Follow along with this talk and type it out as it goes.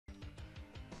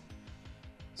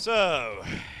So,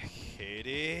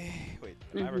 Katie. Wait,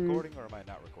 am I Mhm. recording or am I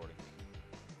not recording?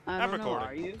 I I'm don't know, recording.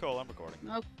 are you? Cool, I'm recording.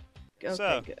 Okay,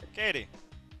 So, good. Katie,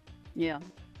 Yeah.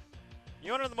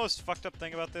 you wanna know the most fucked up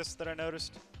thing about this that I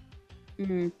noticed?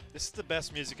 Mm. This is the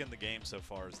best music in the game so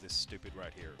far, is this stupid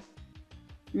right here.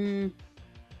 Mm.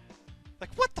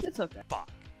 Like, what the It's okay. fuck?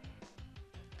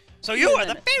 So you are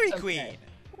the minute. Fairy Okay. Queen!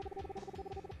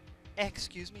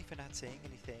 Excuse me for not saying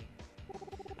anything.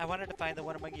 I wanted to find the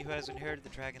one among you who has inherited the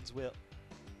dragon's will.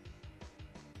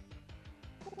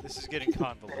 This is getting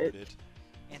convoluted.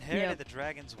 Inherited Yep. the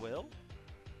dragon's will?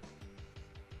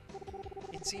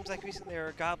 It seems like recently there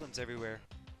are goblins everywhere.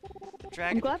 The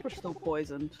dragon. I'm glad we're still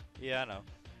poisoned. Yeah, I know.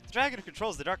 The dragon who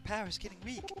controls the dark power is getting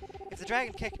weak. If the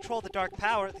dragon can't control the dark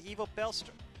power, the evil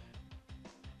Bellstar.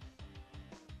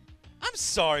 I'm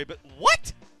sorry, but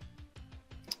what?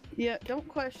 Yeah, don't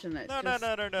question it. No, just...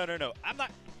 no. I'm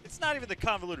not. It's not even the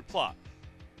convoluted plot.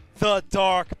 The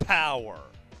dark power.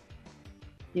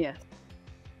 Yeah.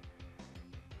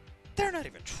 They're not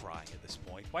even trying at this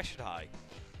point. Why should I?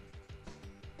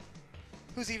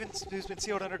 Who's been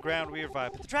sealed underground, we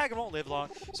revive, but the dragon won't live long,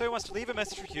 so he wants to leave a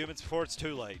message for humans before it's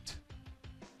too late.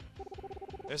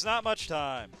 There's not much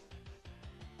time.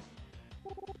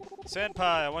 Senpai,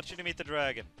 I want you to meet the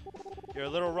dragon. You're a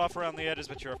little rough around the edges,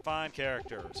 but you're a fine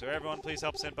character. So everyone please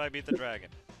help Senpai beat the dragon.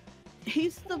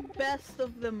 He's the best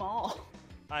of them all.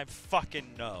 I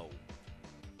fucking know.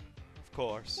 Of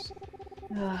course.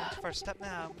 First step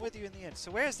now, I'm with you in the end.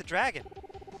 So where's the dragon?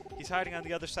 He's hiding on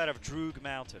the other side of Droog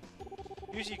Mountain.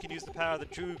 Usually you can use the power of the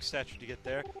Droog statue to get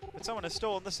there, but someone has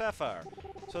stolen the sapphire.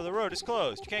 So the road is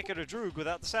closed. You can't get to Droog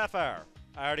without the sapphire.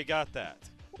 I already got that.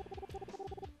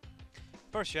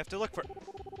 First you have to look for...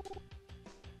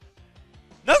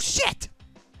 No shit!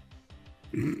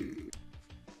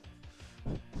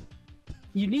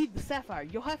 You need the sapphire.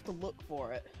 You'll have to look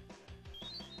for it.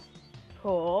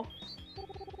 Cool.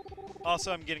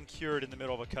 Also, I'm getting cured in the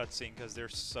middle of a cutscene because they're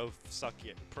so sucky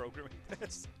at programming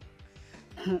this.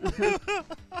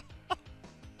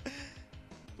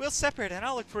 We'll separate and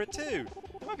I'll look for it too.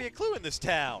 There might be a clue in this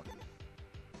town.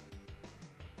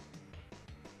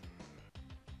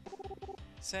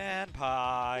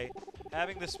 Senpai,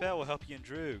 having the spell will help you in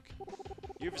Droog.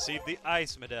 You've received the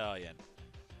Ice Medallion.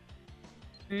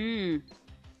 Mmm.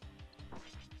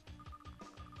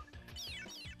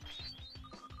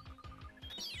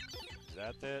 Is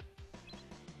that it?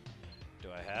 Do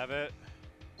I have it?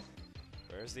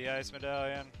 Where's the Ice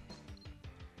Medallion?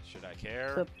 Should I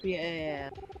care? So, yeah.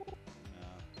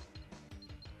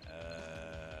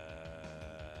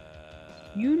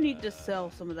 You need to sell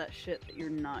some of that shit that you're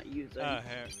not using.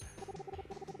 Here.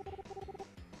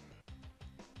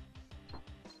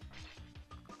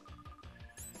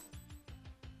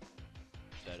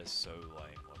 That is so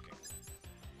lame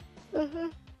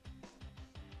looking.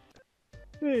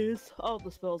 Yes, all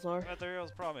the spells are. But the real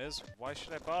problem is, why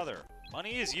should I bother?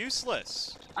 Money is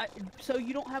useless. So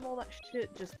you don't have all that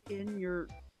shit just in your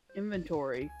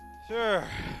inventory, Sure.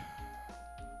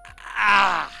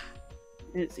 Ah!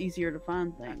 and it's easier to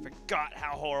find I things. forgot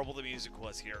how horrible the music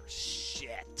was here.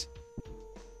 Shit.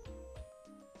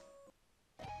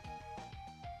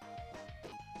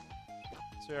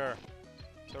 Sure.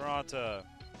 Toronto.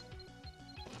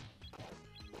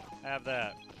 Have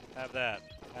that. Have that.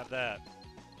 Have that.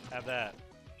 Have that.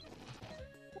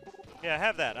 Yeah,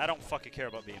 have that. I don't fucking care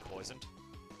about being poisoned.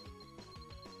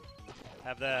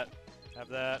 Have that. Have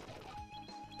that.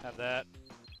 Have that.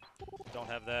 Don't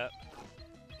have that.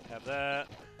 Have that.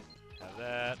 Have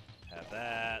that. Have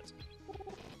that.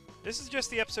 This is just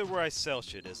the episode where I sell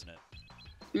shit, isn't it?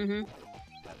 Mm-hmm.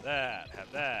 Have that.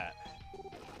 Have that.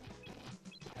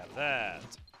 Have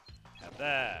that. Have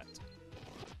that.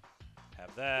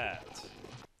 Have that.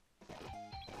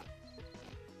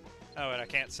 Oh, and I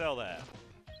can't sell that.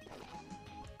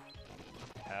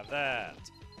 Have that.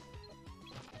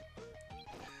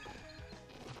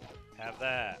 Have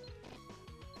that.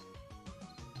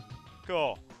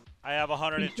 Cool. I have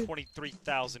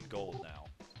 123,000 gold now.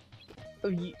 Oh,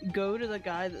 you go to the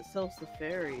guy that sells the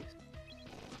fairies.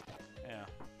 Yeah.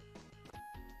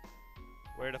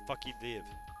 Where the fuck you live?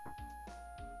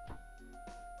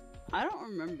 I don't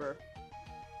remember.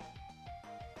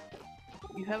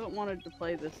 You haven't wanted to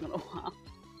play this in a while.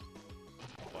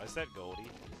 Why is that Goldie?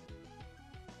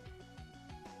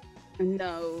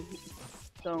 No.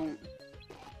 Don't.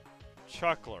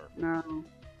 Chuckler. No.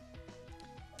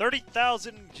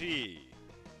 30,000 G.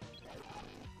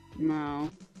 No.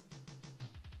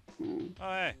 Mm. Oh,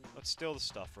 hey, let's steal the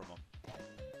stuff from them.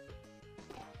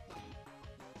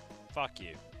 Fuck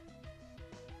you.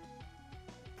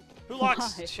 Who locks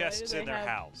Why? Why chests do in they their have-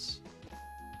 house?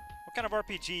 What kind of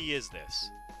RPG is this?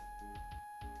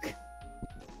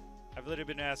 I've literally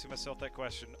been asking myself that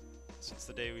question since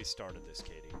the day we started this,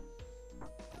 Katie.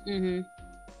 Mm-hmm.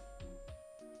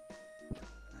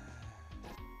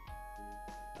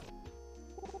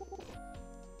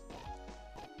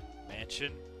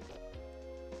 Mansion?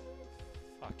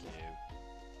 Fuck you.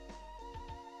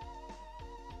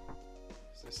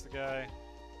 Is this the guy?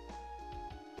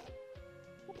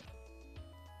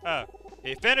 Oh,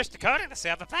 he finished decoding the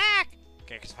seventh pack!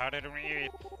 Okay, it's harder to read.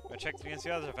 I checked against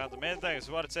the others, I found the main thing. This is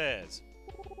what it says.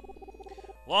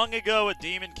 Long ago, a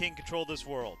demon king controlled this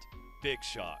world. Big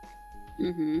shock.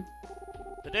 Mm-hmm.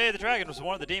 The day the dragon was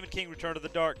born, the demon king returned to the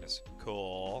darkness.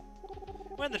 Cool.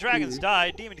 When the dragons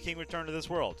died, demon king returned to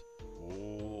this world.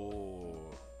 Ooh.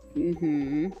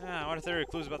 Mm-hmm. I wonder if there are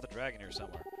clues about the dragon here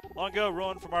somewhere. Long ago,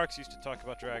 Rowan from Arx used to talk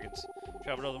about dragons.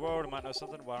 Traveled over the world, and might know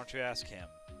something. Why don't you ask him?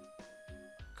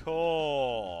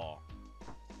 Cool.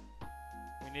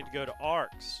 We need to go to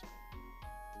Arx.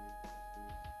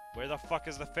 Where the fuck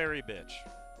is the fairy bitch?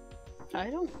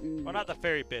 I don't know. Well, not the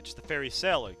fairy bitch, the fairy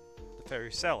seller. The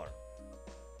fairy seller.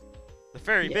 The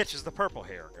fairy bitch is the purple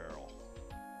hair girl.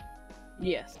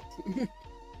 Yes.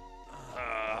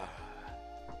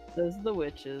 Those are the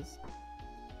witches.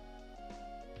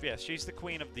 Yeah, she's the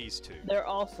queen of these two. They're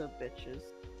also bitches.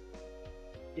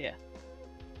 Yeah.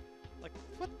 Like,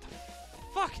 what the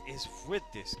fuck is with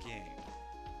this game?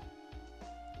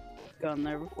 Gone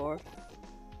there before.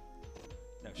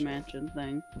 No shit. Mansion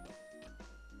thing.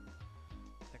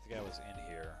 I think the guy was in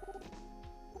here.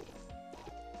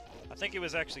 I think he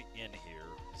was actually in here,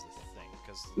 is the thing,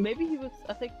 because... Maybe he was,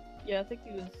 I think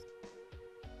he was,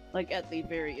 like, at the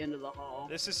very end of the hall.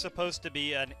 This is supposed to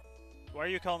be an... Why are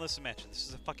you calling this a mansion? This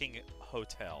is a fucking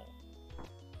hotel.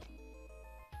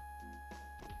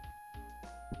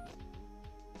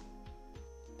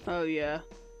 Oh, yeah.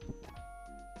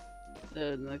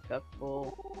 And the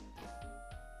couple.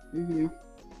 Mm-hmm.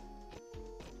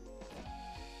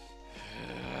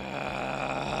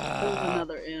 There's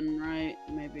another inn, right?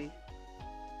 Maybe.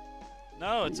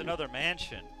 No, it's another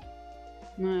mansion.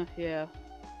 Yeah.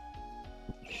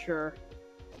 Sure.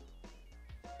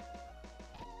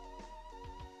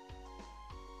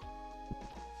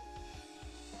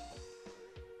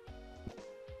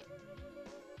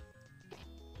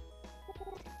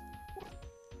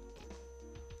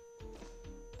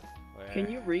 Can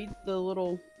you read the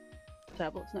little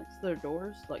tablets next to their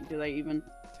doors? Like, do they even...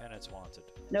 Tenants wanted.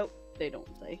 Nope, they don't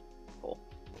say. Cool.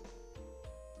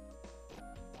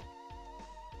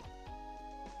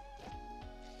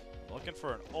 I'm looking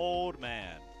for an old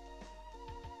man.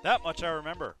 That much I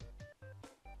remember.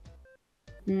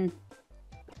 Hmm.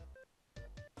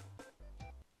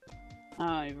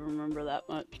 I don't even remember that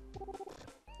much.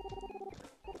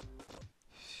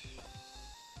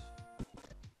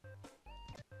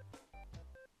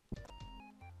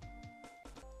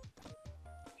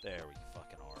 There we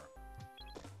fucking are.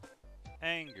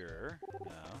 Anger.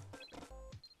 No.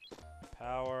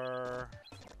 Power.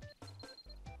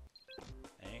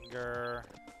 Anger.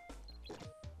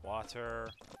 Water.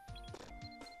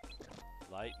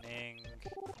 Lightning.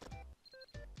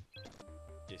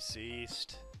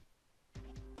 Deceased.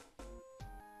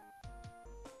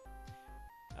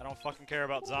 I don't fucking care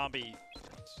about zombie.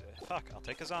 Fuck, I'll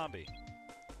take a zombie.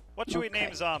 What should we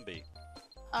name zombie?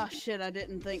 Ah, shit, I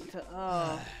didn't think to...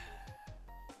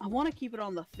 I want to keep it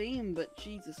on the theme, but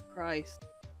Jesus Christ.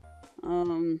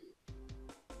 No.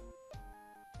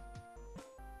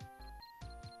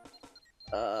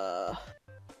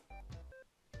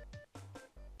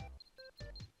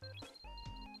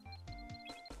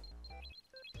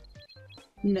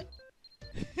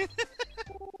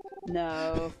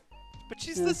 No. But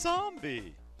she's the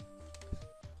zombie!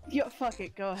 Yeah, fuck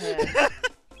it, go ahead.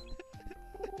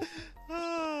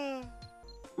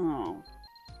 Oh.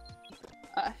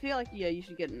 I feel like, yeah, you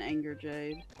should get an Anger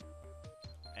Jade.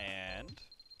 And?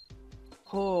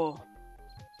 Oh.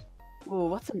 Oh,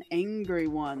 what's an angry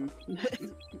one?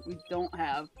 We don't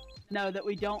have. No, that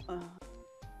we don't.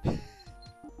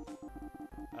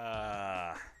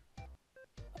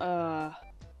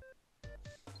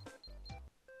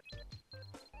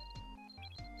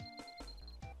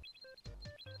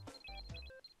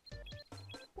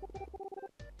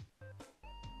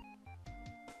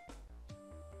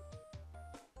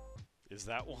 Is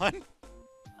that one?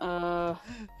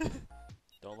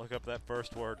 Don't look up that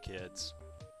first word, kids.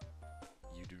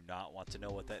 You do not want to know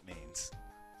what that means.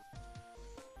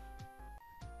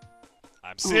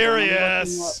 I'm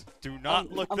serious! Do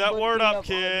not look that word up,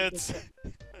 kids!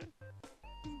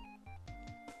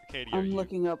 Katie, I'm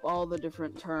looking up all the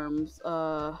different terms.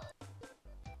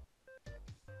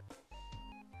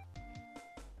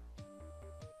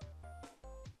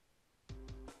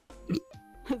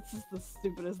 This is the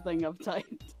stupidest thing I've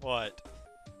typed. What?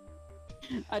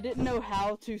 I didn't know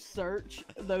how to search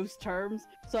those terms,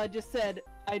 so I just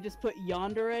put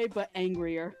yandere, but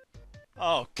angrier.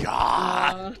 Oh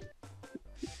God!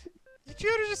 You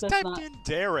should have just typed in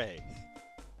dere.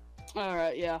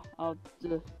 Alright, yeah, I'll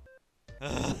do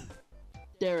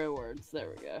dere words. There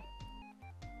we go.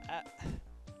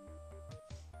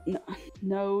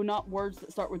 No, not words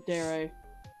that start with dere.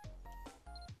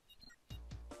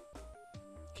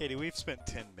 Katie, we've spent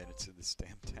 10 minutes in this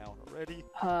damn town already.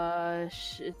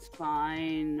 Hush, it's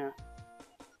fine.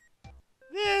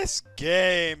 This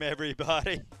game,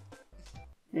 everybody.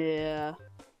 Yeah.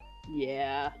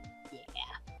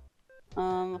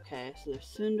 Okay, so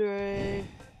there's Tsundere.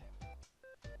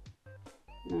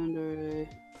 Yandere.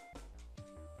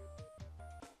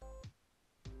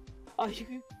 Oh,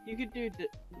 you could do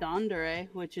Dandere,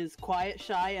 which is quiet,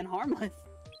 shy, and harmless.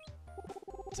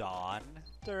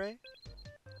 Dandere?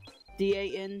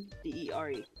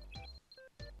 Dandere.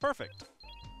 Perfect.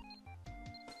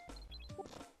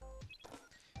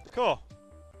 Cool.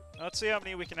 Let's see how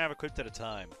many we can have equipped at a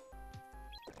time.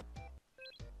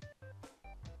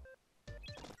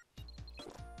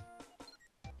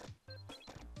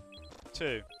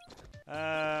 Two.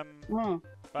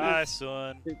 Bye,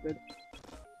 son. Stupid.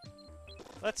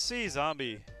 Let's see,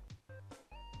 zombie.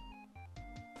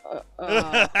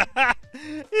 Yeah.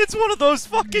 It's one of those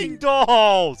fucking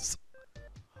dolls!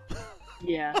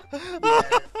 Yeah.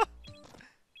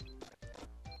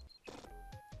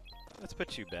 Let's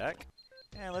put you back.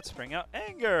 And let's bring out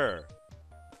anger!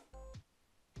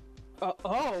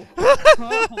 Oh!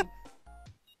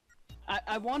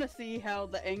 I want to see how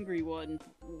the angry one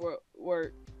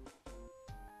works.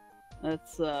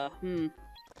 That's, Yep.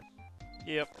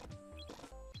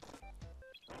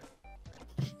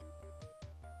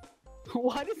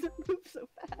 Why does it move so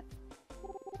fast?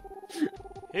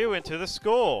 He went to the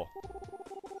school.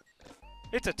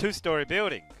 It's a 2-story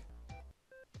building.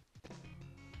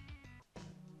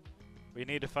 We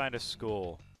need to find a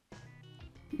school.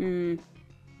 This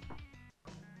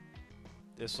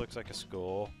looks like a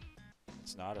school.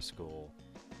 It's not a school.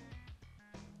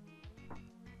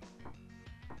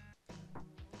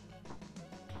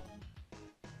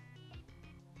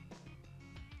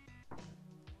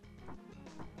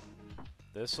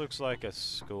 This looks like a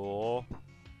school.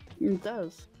 It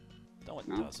does. No, it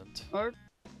No. doesn't. Or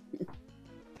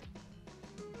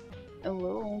a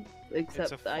little, It's a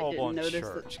except I didn't full-blown notice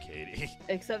church, Katie.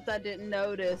 Except I didn't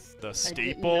notice The I didn't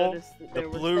steeple, notice that the there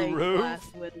were blue stained roof.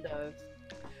 glass windows.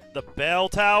 The bell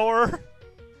tower.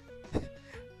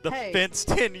 The Hey,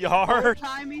 fenced-in yard.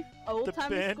 Old timey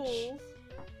bench. schools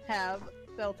have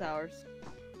bell towers.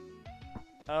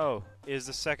 Oh, is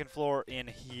the second floor in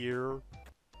here?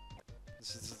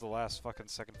 This is the last fucking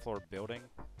second floor building.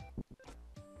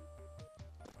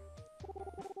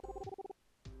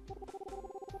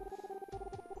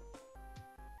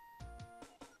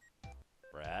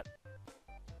 Rat.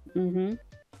 Mm-hmm.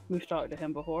 We've talked to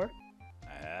him before.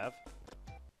 I have.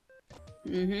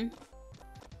 Mm-hmm.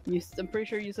 I'm pretty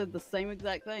sure you said the same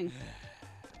exact thing.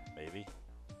 Maybe.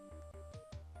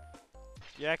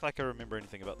 You act like I remember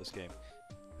anything about this game.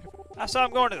 I saw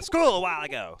him going to the school a while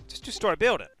ago. It's a 2-story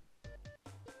building.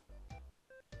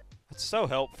 That's so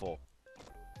helpful.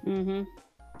 Mm-hmm.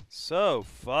 So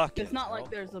fucking It's not like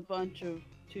helpful. there's a bunch of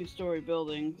 2-story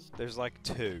buildings. There's like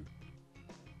 2.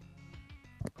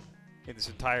 In this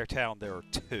entire town, there are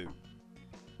 2.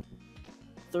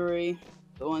 3.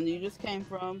 The one you just came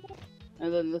from.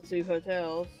 And then the 2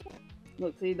 hotels.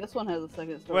 Look, see, this one has a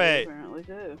second story Wait. apparently,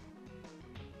 too.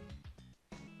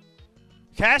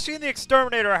 Cassie and the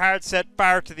Exterminator hired set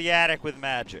fire to the attic with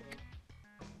magic.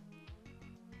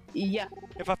 Yeah.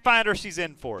 If I find her, she's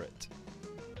in for it.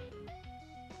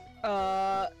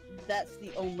 That's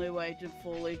the only way to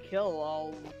fully kill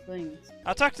all the things.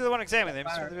 I'll talk to the one examining them.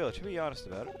 He's from the village. He'll be honest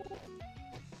about it.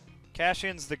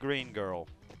 Cash-in's the green girl.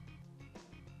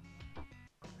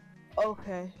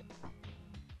 Okay.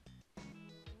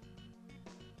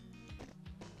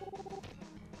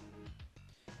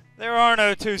 There are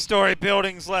no 2-story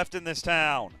buildings left in this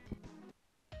town.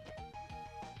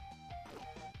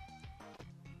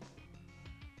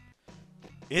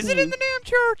 Is it in the damn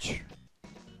church?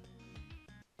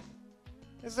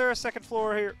 Is there a second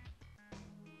floor here?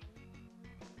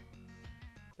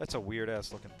 That's a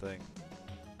weird-ass looking thing.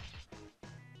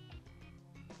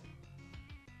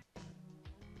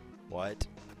 What?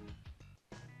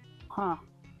 Huh.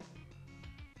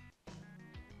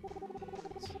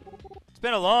 It's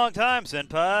been a long time,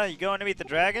 Senpai. You going to meet the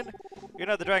dragon? You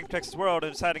know the dragon protects his world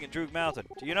and is hiding in Droog Mountain.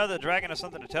 Do you know the dragon has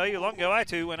something to tell you? Long ago, I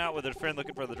too went out with a friend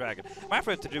looking for the dragon. My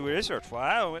friend to do research.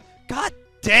 Why? I went. God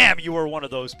damn, you were one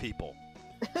of those people.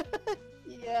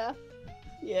 Yeah.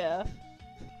 Yeah.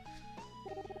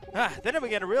 Then I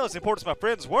began to realize the importance of my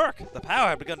friend's work. The power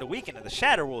had begun to weaken and the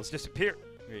shadow was disappearing.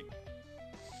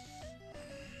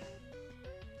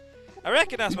 I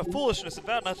recognized my foolishness and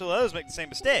vowed not to let others make the same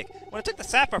mistake. When I took the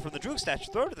sapphire from the Droog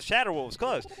statue, throw it to the shadow wall was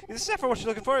closed. Is the sapphire what you're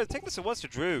looking for? Take this at once to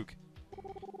Droog.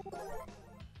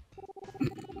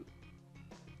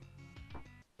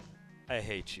 I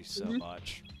hate you so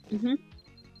much.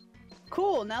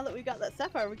 Cool, now that we got that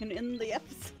sapphire, we can end the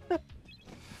episode.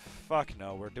 Fuck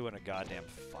no, we're doing a goddamn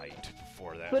fight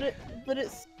before that. But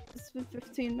it's been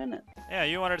 15 minutes. Yeah,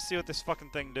 you wanted to see what this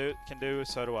fucking thing can do,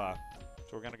 so do I.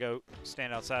 So we're gonna go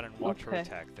stand outside and watch her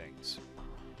attack things.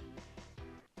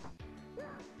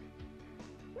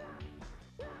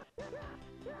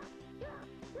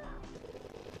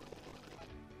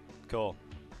 Cool.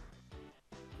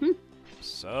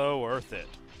 So worth it.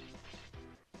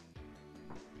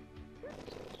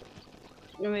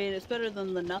 I mean, it's better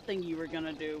than the nothing you were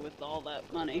gonna do with all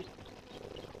that money.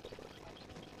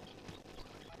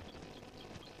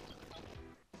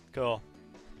 Cool.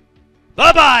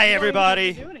 Bye-bye,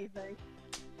 everybody! Do anything.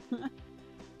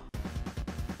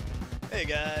 Hey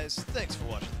guys, thanks for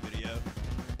watching the video.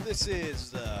 This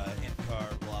is in-car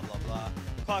blah blah blah.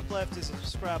 Clock left is the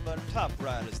subscribe button, top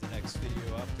right is the next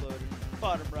video uploaded,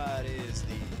 bottom right is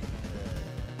the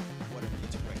whatever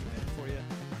YouTube recommended for you.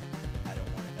 I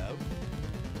don't want to know.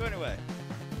 So anyway,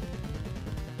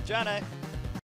 Johnny.